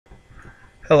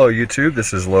Hello YouTube,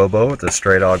 this is Lobo with the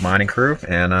Stray Dog Mining Crew,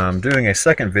 and I'm doing a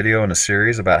second video in a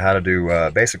series about how to do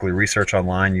basically research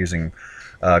online using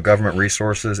government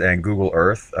resources and Google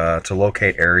Earth to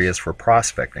locate areas for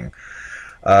prospecting.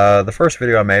 The first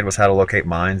video I made was how to locate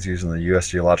mines using the U.S.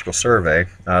 Geological Survey.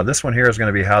 This one here is going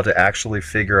to be how to actually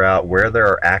figure out where there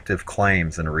are active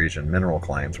claims in a region, mineral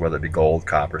claims, whether it be gold,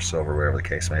 copper, silver, whatever the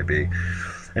case may be.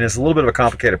 And it's a little bit of a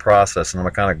complicated process, and I'm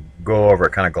going to kind of go over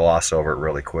it, kind of gloss over it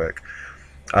really quick.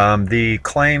 The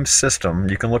claim system,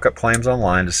 you can look up claims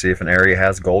online to see if an area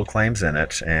has gold claims in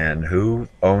it and who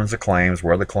owns the claims,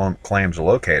 where the claims are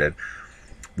located.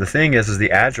 The thing is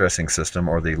the addressing system,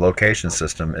 or the location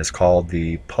system, is called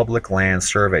the Public Land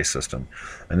Survey System.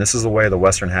 And this is the way the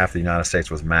western half of the United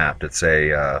States was mapped. It's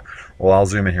a, well, I'll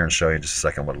zoom in here and show you in just a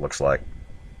second what it looks like.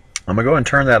 I'm going to go and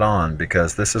turn that on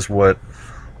because this is what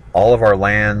all of our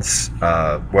lands,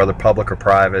 whether public or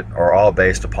private, are all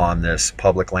based upon this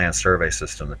Public Land Survey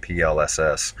System, the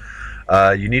PLSS.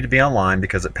 You need to be online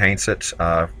because it paints it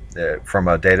from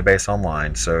a database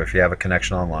online. So if you have a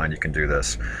connection online, you can do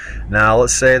this. Now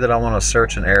let's say that I want to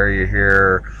search an area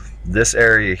here. This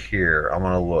area here, I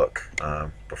want to look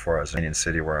before I was in Union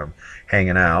City where I'm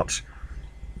hanging out.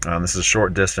 This is a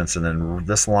short distance, and then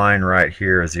this line right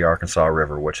here is the Arkansas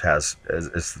River, which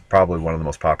is probably one of the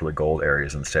most popular gold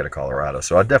areas in the state of Colorado.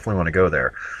 So I definitely want to go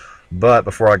there. But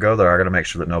before I go there, I got to make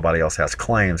sure that nobody else has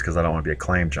claims, because I don't want to be a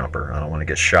claim jumper. I don't want to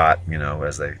get shot, you know,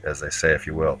 as they say, if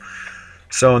you will.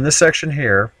 So in this section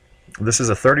here, this is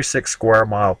a 36 square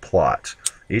mile plot.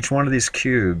 Each one of these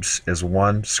cubes is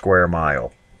 1 square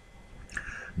mile.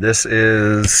 This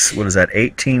is, what is that,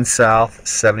 18 south,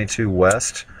 72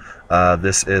 west.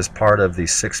 This is part of the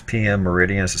 6 p.m.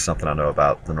 meridian. This is something I know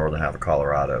about the northern half of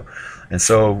Colorado. And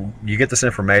so you get this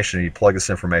information, and you plug this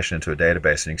information into a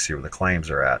database, and you can see where the claims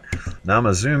are at. Now I'm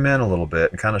going to zoom in a little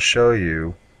bit and kind of show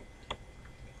you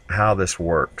how this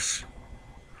works.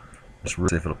 Just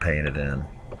see if it'll paint it in.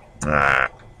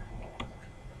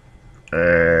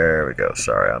 There we go.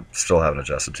 Sorry, I still haven't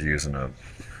adjusted to using a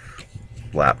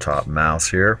laptop mouse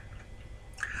here.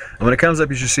 And when it comes up,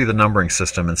 you should see the numbering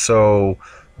system. And so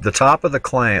the top of the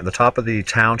claim, the top of the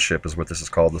township is what this is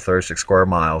called, the 36 square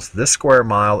miles. This square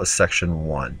mile is section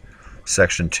 1.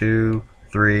 Section 2,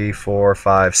 3, 4,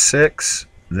 5, 6.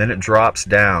 Then it drops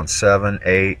down 7,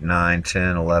 8, 9,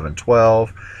 10, 11,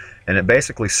 12. And it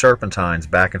basically serpentines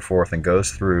back and forth and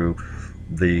goes through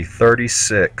the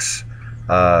 36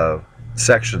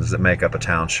 sections that make up a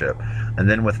township. And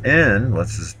then within,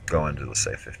 let's just go into, let's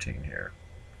say 15 here.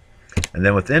 And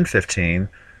then within 15,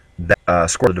 that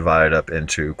square is divided up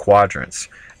into quadrants.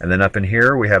 And then up in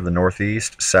here we have the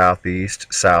northeast,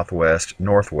 southeast, southwest,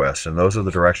 northwest, and those are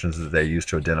the directions that they use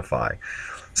to identify.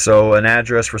 So an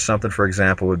address for something, for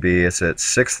example, would be it's at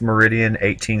 6th meridian,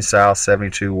 18 south,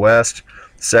 72 west,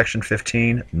 section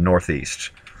 15,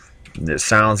 northeast. It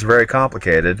sounds very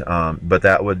complicated, but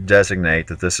that would designate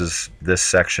that this is this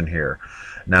section here.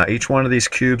 Now each one of these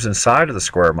cubes inside of the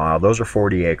square mile, those are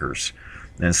 40 acres.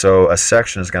 And so a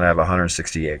section is going to have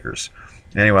 160 acres.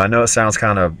 Anyway, I know it sounds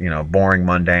kind of, you know, boring,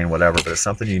 mundane, whatever, but it's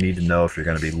something you need to know if you're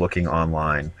going to be looking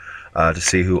online to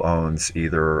see who owns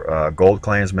either gold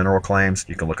claims, mineral claims.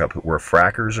 You can look up where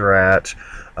frackers are at.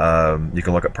 You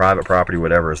can look at private property,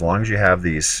 whatever, as long as you have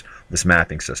this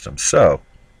mapping system. So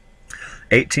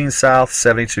 18 south,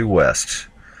 72 west.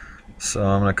 So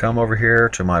I'm going to come over here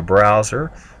to my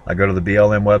browser. I go to the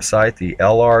BLM website, the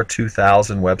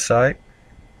LR2000 website.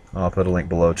 I'll put a link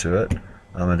below to it.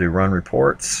 I'm going to do run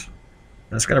reports.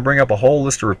 And it's going to bring up a whole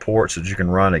list of reports that you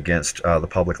can run against the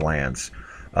public lands.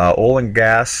 Oil and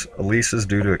gas leases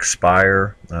due to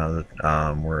expire.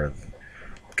 We're in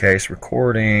case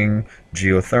recording,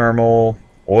 geothermal,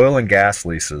 oil and gas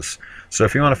leases. So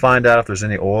if you want to find out if there's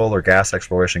any oil or gas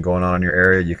exploration going on in your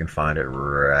area, you can find it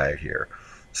right here.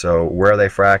 So where they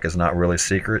frack is not really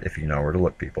secret if you know where to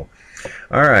look, people.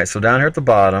 Alright, so down here at the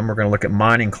bottom, we're going to look at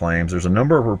mining claims. There's a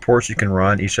number of reports you can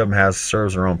run. Each of them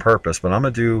serves their own purpose, but I'm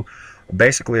going to do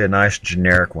basically a nice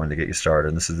generic one to get you started.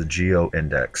 And this is the Geo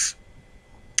Index.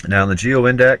 Now in the Geo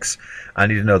Index, I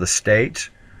need to know the state,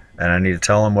 and I need to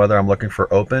tell them whether I'm looking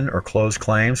for open or closed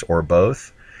claims or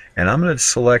both. And I'm going to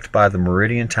select by the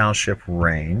Meridian Township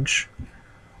Range,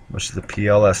 which is the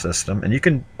PLS system, and you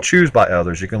can choose by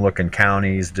others. You can look in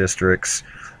counties, districts,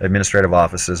 administrative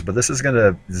offices, but this is going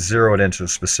to zero it into a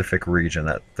specific region,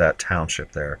 that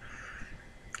township there.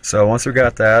 So once we've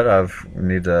got that, I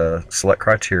need to select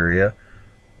criteria.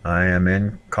 I am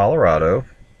in Colorado,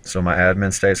 so my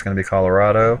admin state is going to be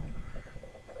Colorado.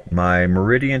 My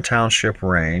Meridian Township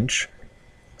Range,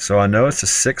 so I know it's a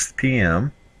 6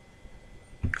 p.m.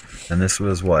 and this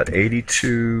was what,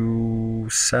 82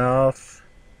 south,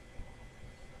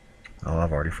 Oh,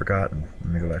 I've already forgotten.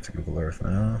 Let me go back to Google Earth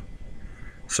now.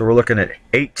 So we're looking at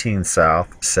 18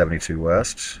 south, 72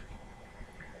 west.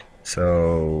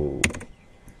 So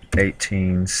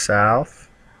 18 south,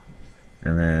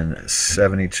 and then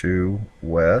 72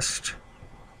 west.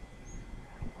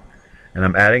 And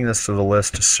I'm adding this to the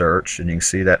list to search, and you can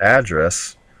see that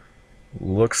address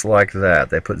looks like that.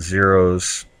 They put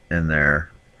zeros in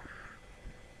there.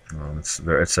 It's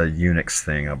a Unix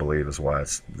thing, I believe, is why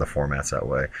the format's that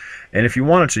way. And if you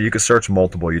wanted to, you could search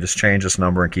multiple. You just change this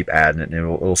number and keep adding it,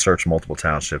 and it'll search multiple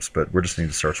townships, but we just need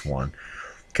to search one.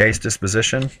 Case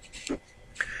disposition.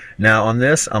 Now on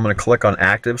this, I'm going to click on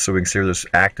active so we can see there's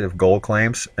active gold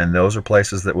claims, and those are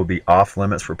places that will be off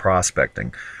limits for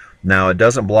prospecting. Now it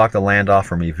doesn't block the land off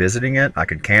for me visiting it. I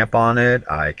can camp on it,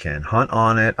 I can hunt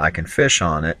on it, I can fish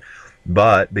on it,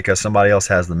 but because somebody else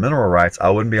has the mineral rights, I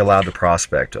wouldn't be allowed to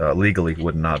prospect. Legally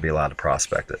would not be allowed to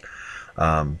prospect it.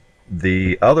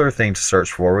 The other thing to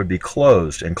search for would be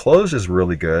closed, and closed is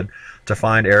really good to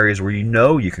find areas where you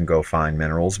know you can go find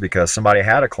minerals because somebody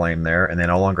had a claim there and they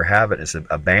no longer have it. It's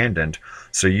abandoned,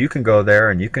 so you can go there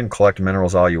and you can collect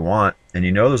minerals all you want, and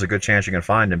you know there's a good chance you can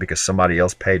find them because somebody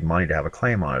else paid money to have a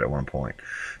claim on it at one point.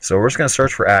 So we're just going to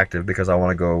search for active because I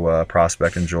want to go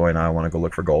prospect and Joy and I want to go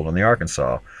look for gold in the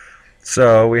Arkansas.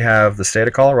 So we have the state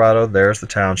of Colorado, there's the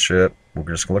township. We're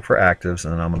just going to look for actives,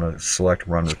 and then I'm going to select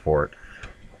run report.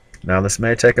 Now this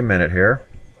may take a minute here,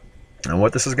 and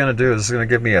what this is going to do is it's going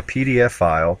to give me a PDF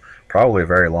file, probably a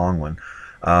very long one,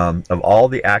 of all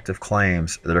the active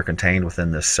claims that are contained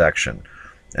within this section.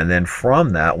 And then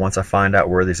from that, once I find out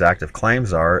where these active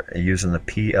claims are using the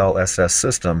PLSS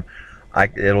system,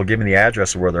 it'll give me the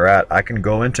address of where they're at. I can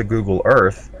go into Google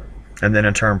Earth and then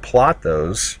in turn plot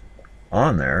those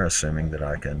on there, assuming that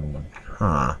I can.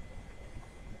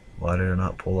 Why did it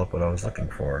not pull up what I was looking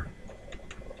for?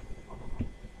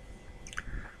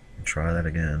 Try that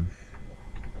again.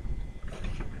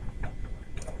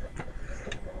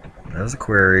 As a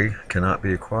query cannot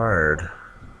be acquired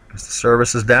because the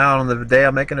service is down on the day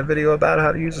I'm making a video about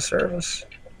how to use a service.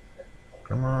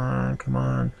 Come on, come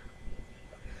on.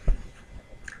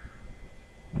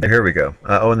 Here we go.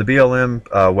 And the BLM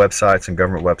websites and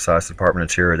government websites, the Department of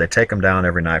Interior, they take them down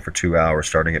every night for 2 hours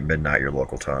starting at midnight your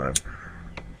local time.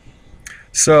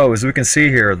 So as we can see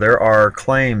here, there are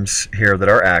claims here that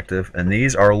are active, and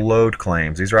these are load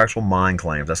claims. These are actual mine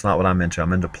claims. That's not what I'm into.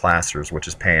 I'm into plasters, which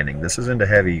is panning. This is into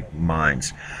heavy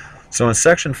mines. So in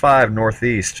section 5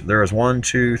 northeast, there is 1,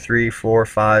 2, 3, 4,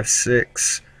 5,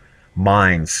 6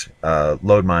 mines,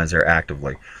 load mines there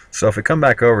actively. So if we come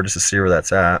back over just to see where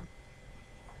that's at,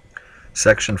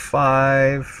 section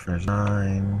 5, there's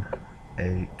 9,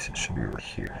 8, it should be right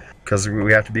here. Because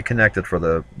we have to be connected for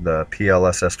the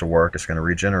PLSS to work. It's going to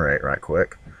regenerate right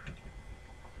quick.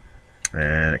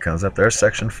 And it comes up there,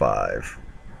 section 5.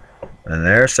 And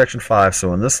there's section 5.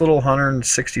 So in this little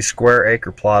 160 square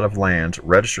acre plot of land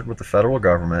registered with the federal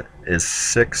government is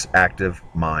 6 active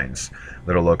mines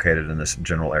that are located in this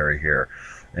general area here.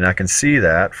 And I can see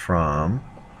that from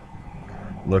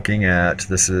looking at,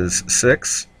 this is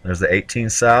 6, there's the 18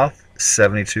 south,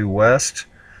 72 west,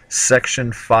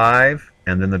 section 5,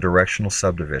 and then the directional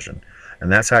subdivision.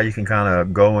 And that's how you can kind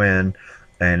of go in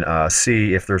and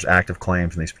see if there's active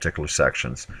claims in these particular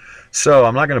sections. So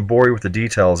I'm not going to bore you with the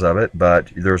details of it,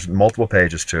 but there's multiple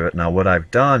pages to it. Now what I've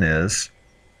done is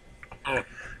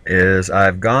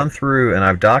I've gone through and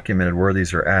I've documented where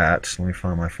these are at. So let me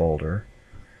find my folder.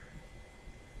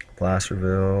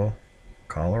 Placerville,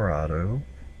 Colorado.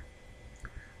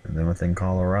 And then within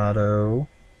Colorado,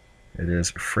 it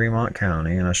is Fremont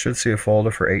County, and I should see a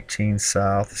folder for 18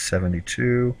 South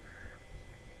 72.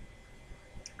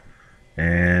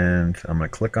 And I'm going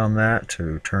to click on that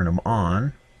to turn them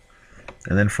on.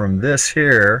 And then from this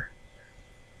here,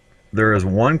 there is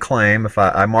one claim. If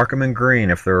I mark them in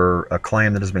green, if they're a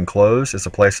claim that has been closed, it's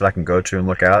a place that I can go to and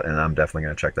look at, and I'm definitely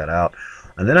going to check that out.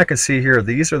 And then I can see here,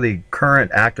 these are the current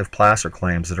active placer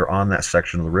claims that are on that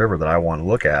section of the river that I want to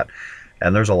look at.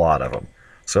 And there's a lot of them.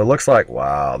 So it looks like,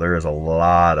 wow, there is a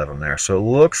lot of them there. So it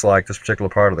looks like this particular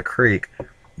part of the creek,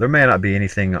 there may not be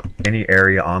any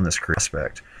area on this creek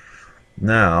aspect.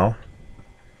 Now,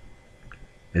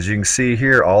 as you can see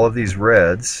here, all of these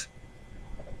reds,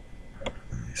 let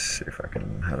me see if I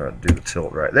can, how do I do the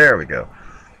tilt right? There we go.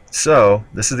 So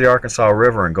this is the Arkansas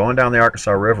River, and going down the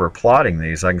Arkansas River, plotting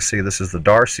these, I can see this is the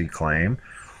Darcy claim.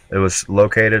 It was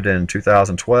located in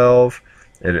 2012.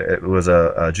 It was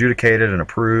adjudicated and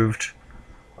approved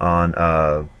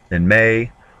on in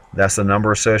May. That's the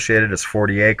number associated. It's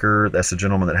 40 acre. That's the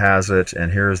gentleman that has it,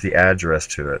 and here's the address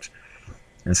to it.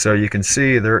 And so you can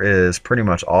see there is pretty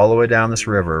much all the way down this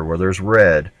river where there's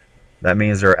red. that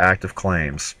means there are active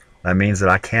claims. That means that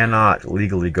I cannot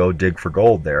legally go dig for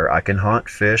gold there. I can hunt,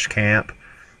 fish, camp,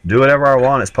 do whatever I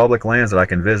want. It's public lands that I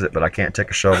can visit, but I can't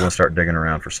take a shovel and start digging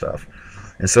around for stuff.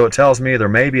 And so it tells me there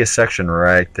may be a section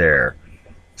right there.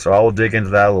 So I will dig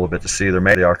into that a little bit to see there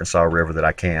may be the Arkansas River that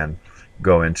I can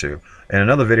go into. In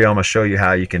another video, I'm going to show you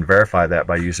how you can verify that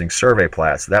by using survey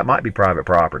plats. That might be private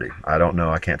property. I don't know.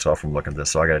 I can't tell from looking at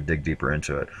this, so I got to dig deeper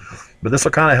into it. But this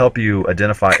will kind of help you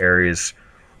identify areas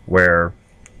where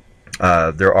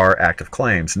there are active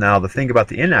claims. Now, the thing about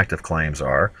the inactive claims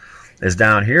is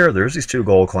down here, there's these 2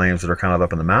 gold claims that are kind of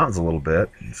up in the mountains a little bit.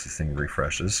 This thing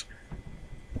refreshes.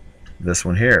 This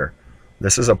one here.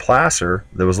 This is a placer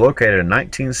that was located in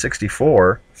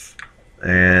 1964,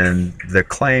 and the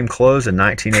claim closed in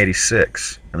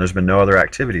 1986, and there's been no other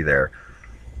activity there.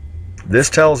 This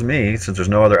tells me, since there's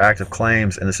no other active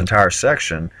claims in this entire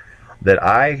section, that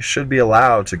I should be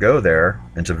allowed to go there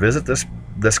and to visit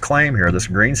this claim here, this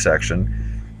green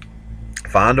section,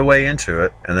 find a way into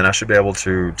it, and then I should be able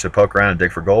to poke around and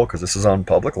dig for gold, because this is on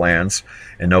public lands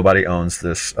and nobody owns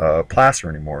this placer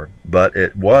anymore. But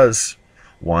it was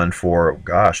one for,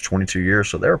 gosh, 22 years,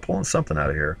 so they were pulling something out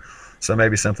of here. So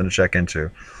maybe something to check into.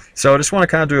 So I just want to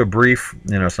kind of do a brief,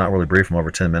 it's not really brief, I'm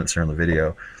over 10 minutes here in the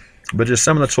video, but just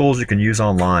some of the tools you can use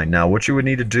online. Now, what you would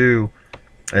need to do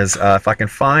is, if I can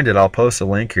find it, I'll post a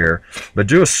link here, but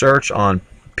do a search on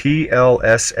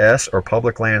PLSS, or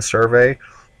Public Land Survey,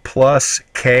 plus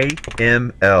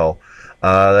KML.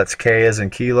 That's K as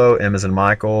in Kilo, M as in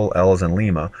Michael, L as in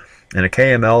Lima. And a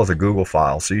KML is a Google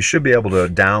file. So you should be able to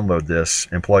download this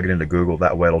and plug it into Google.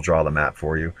 That way it'll draw the map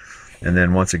for you. And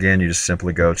then once again, you just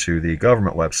simply go to the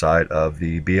government website of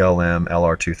the BLM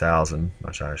LR2000,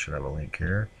 which I should have a link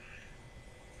here.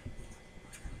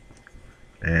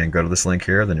 And go to this link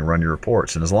here, then you run your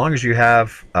reports. And as long as you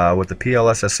have what the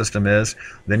PLSS system is,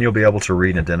 then you'll be able to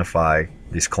read and identify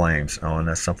these claims. Oh, and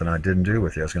that's something I didn't do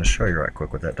with you. I was going to show you right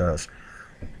quick what that does.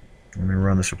 Let me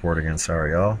run this report again.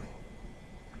 Sorry, y'all.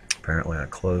 Apparently I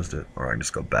closed it, or I can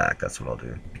just go back. That's what I'll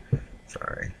do.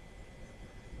 Sorry.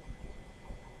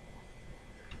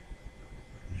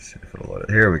 Let's see if it'll load it.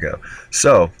 Here we go.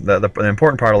 So the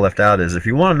important part I left out is, if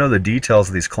you want to know the details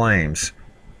of these claims,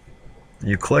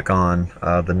 you click on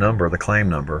the claim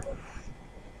number,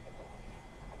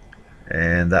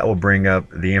 and that will bring up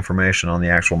the information on the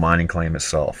actual mining claim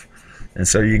itself. And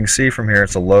so you can see from here,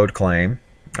 it's a load claim.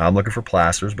 I'm looking for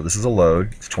placers, but this is a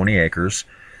load. It's 20 acres.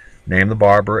 Name the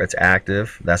barber. It's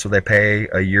active. That's what they pay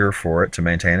a year for it to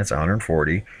maintain. It's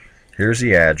 140. Here's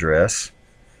the address.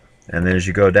 And then as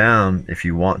you go down, if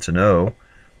you want to know,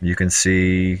 you can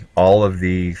see all of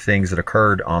the things that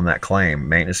occurred on that claim.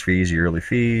 Maintenance fees, yearly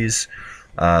fees.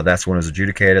 That's when it was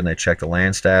adjudicated, and they check the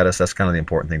land status. That's kind of the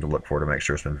important thing to look for to make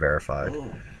sure it's been verified.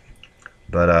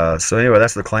 But so anyway,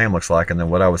 that's what the claim looks like. And then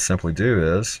what I would simply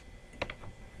do is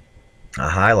I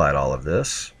highlight all of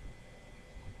this,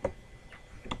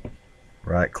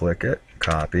 right click it,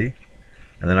 copy,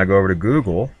 and then I go over to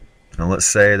Google, and let's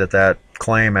say that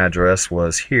claim address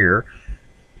was here.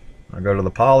 I go to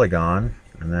the polygon,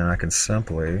 and then I can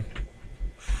simply,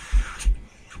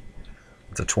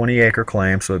 it's a 20-acre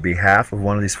claim, so it'd be half of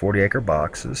one of these 40-acre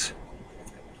boxes.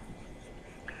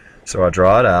 So I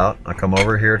draw it out. I come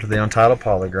over here to the untitled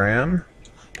polygon.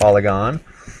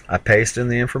 I paste in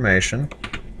the information,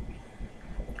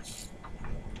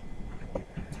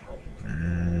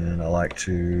 and I like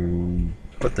to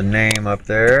put the name up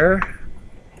there.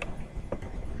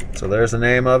 So there's the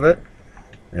name of it.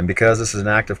 And because this is an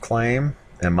active claim,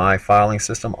 in my filing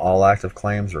system, all active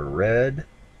claims are red,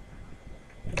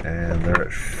 and they're at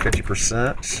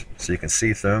 50%, so you can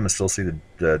see through them and still see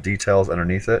the details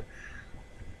underneath it,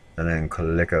 and then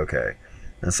click OK.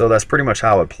 And so that's pretty much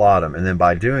how I would plot them. And then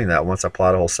by doing that, once I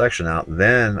plot a whole section out,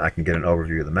 then I can get an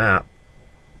overview of the map,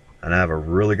 and I have a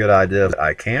really good idea that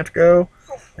I can't go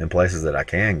and places that I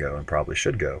can go and probably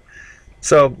should go.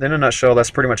 So in a nutshell,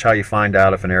 that's pretty much how you find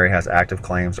out if an area has active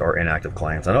claims or inactive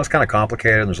claims. I know it's kind of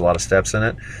complicated and there's a lot of steps in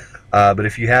it, but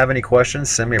if you have any questions,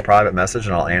 send me a private message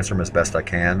and I'll answer them as best I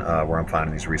can where I'm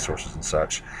finding these resources and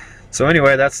such. So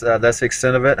anyway, that's the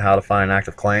extent of it, how to find an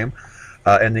active claim.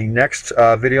 And the next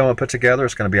video I'm going to put together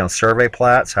is going to be on survey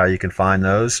plats, how you can find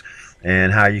those,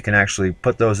 and how you can actually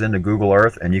put those into Google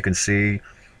Earth, and you can see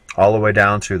all the way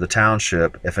down to the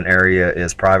township if an area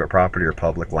is private property or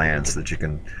public lands that you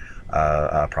can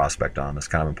prospect on. That's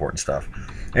kind of important stuff.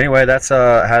 Anyway, that's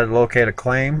how to locate a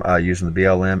claim using the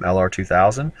BLM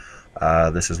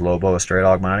LR2000. This is Lobo, a Stray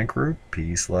Dog Mining Crew.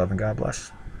 Peace, love, and God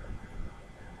bless.